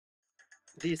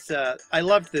These, I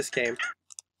loved this game.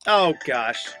 Oh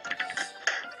gosh.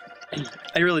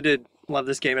 I really did love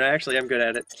this game, and I actually am good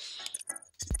at it.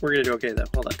 We're gonna do okay though.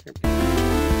 Hold on.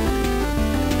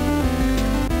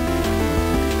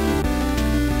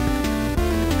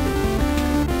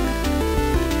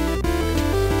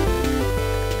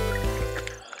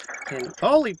 And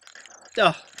holy,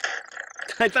 oh,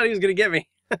 I thought he was gonna get me.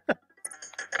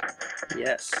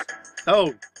 Yes.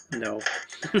 Oh no.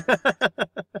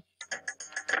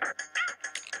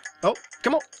 Oh,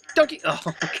 come on, donkey. Oh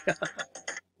god.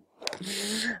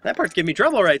 That part's giving me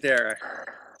trouble right there.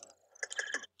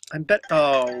 I'm bet.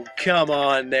 Oh, come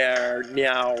on there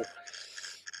now.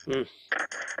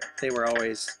 They were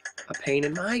always a pain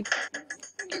in my.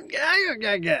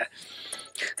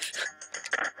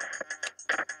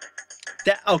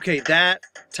 That okay. That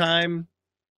time.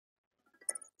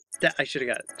 That I should have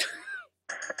got it.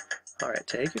 All right,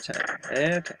 take your time.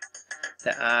 Okay.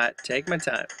 Take my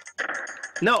time.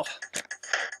 No.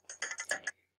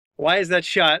 Why is that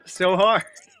shot so hard?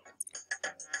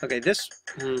 Okay, this.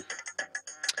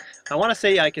 I want to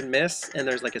say I can miss, and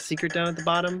there's like a secret down at the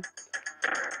bottom.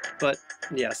 But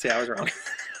yeah, see, I was wrong.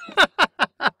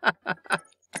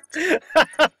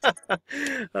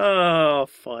 Oh,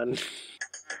 fun.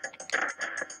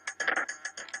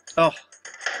 Oh.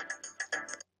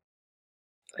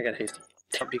 I got hasty.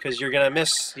 Because you're gonna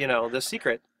miss, you know, the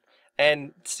secret.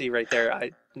 And see right there,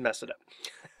 I messed it up.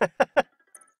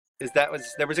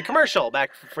 There was a commercial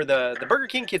back for the Burger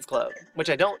King Kids Club, which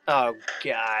I don't. Oh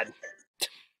God.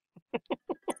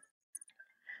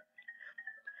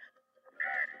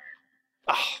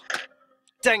 Oh,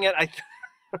 dang it!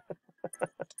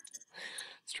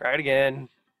 Let's try it again.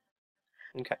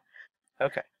 Okay,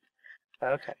 okay,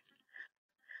 okay,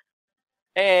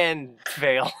 and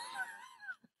fail.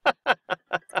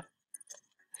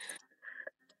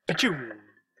 Ba-choom,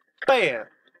 bam,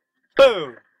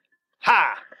 boom,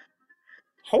 ha,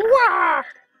 hurrah!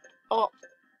 Oh.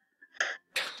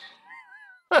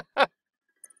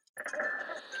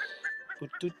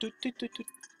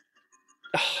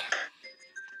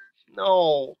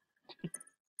 No.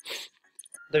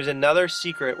 There's another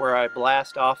secret where I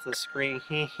blast off the screen.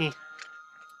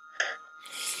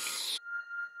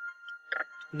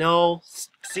 No.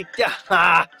 See.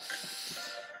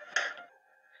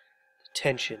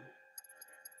 Tension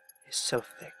is so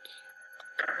thick.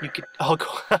 You could. Oh,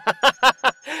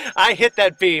 I hit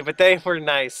that B, but they were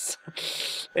nice.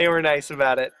 They were nice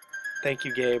about it. Thank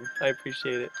you, Gabe. I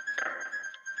appreciate it.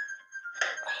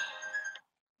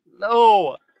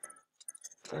 No.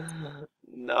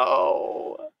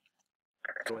 No.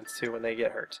 Ones too when they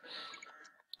get hurt.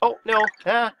 Oh no!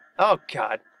 Ah! Oh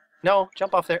God! No!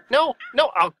 Jump off there! No! No!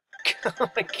 Oh,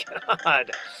 oh my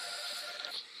God!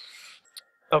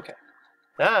 Okay.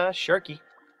 Ah, Sharky.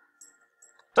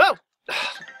 Oh!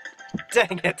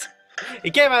 Dang it!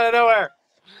 He came out of nowhere.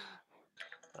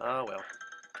 Oh well.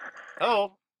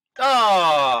 Oh!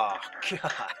 Oh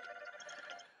God!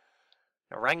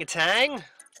 Orangutan.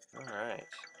 All right.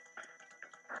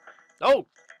 Oh!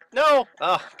 No!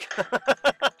 Oh,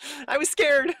 I was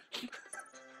scared.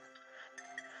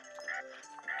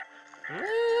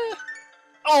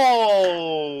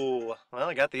 Oh! Well,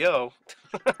 I got the O.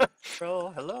 Oh,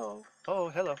 hello. Oh,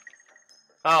 hello.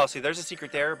 Oh, see, there's a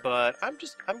secret there, but I'm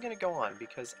gonna go on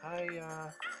because I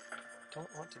don't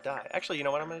want to die. Actually, you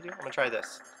know what I'm gonna do? I'm gonna try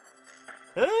this.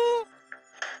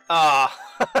 Ah!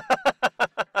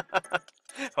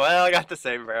 Well, I got the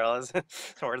same barrel. It's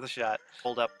worth a shot.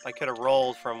 Hold up. I could have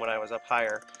rolled from when I was up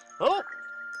higher. Oh!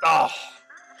 Oh!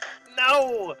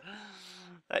 No!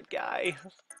 That guy.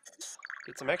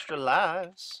 Get some extra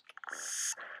lives.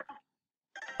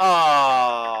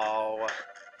 Oh!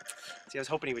 See, I was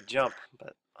hoping he would jump,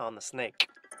 but on the snake.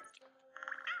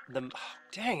 Oh,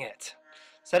 dang it!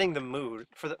 Setting the mood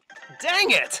for the.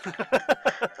 Dang it!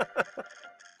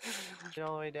 Get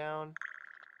all the way down.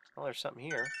 Oh, there's something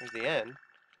here. There's the end.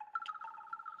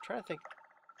 I'm trying to think.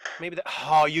 Maybe that.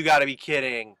 Oh, you gotta be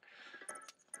kidding!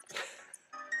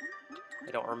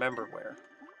 I don't remember where.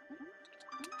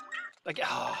 Like,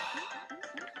 oh.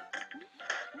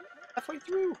 Halfway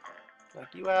through.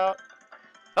 Knock you out.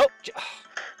 Oh!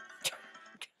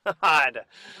 God!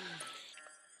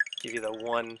 Give you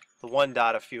the one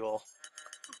dot of fuel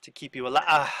to keep you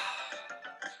alive.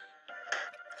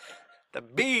 The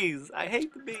bees! I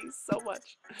hate the bees so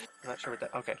much. I'm not sure what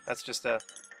that. Okay, that's just a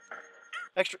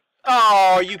extra.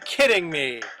 Oh, are you kidding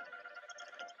me?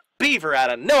 Beaver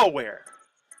out of nowhere.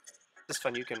 This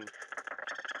fun. You can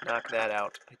knock that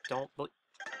out. I don't believe.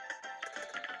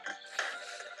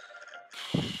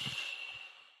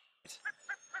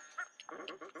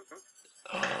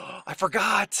 Oh, I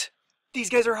forgot. These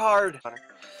guys are hard.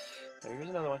 Here's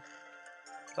another one.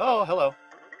 Oh, hello.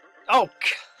 Oh,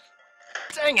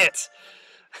 dang it!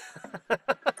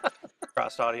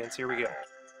 Crossed audience, here we go.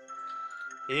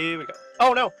 Here we go.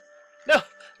 Oh, no! No!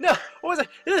 No! What was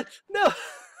it? No!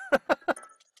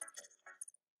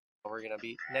 We're gonna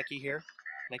beat Neki here.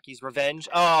 Neki's revenge.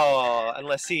 Oh,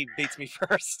 unless he beats me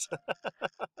first.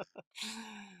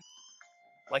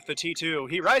 Like the T2,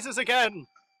 he rises again!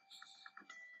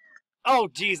 Oh,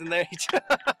 jeez, and there he...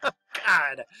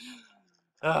 God!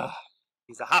 Ugh.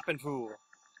 He's a hopping fool.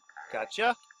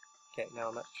 Gotcha. Okay, now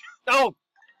I'm not... Oh!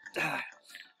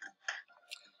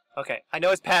 Okay, I know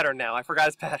his pattern now. I forgot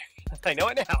his pattern. I know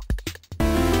it now.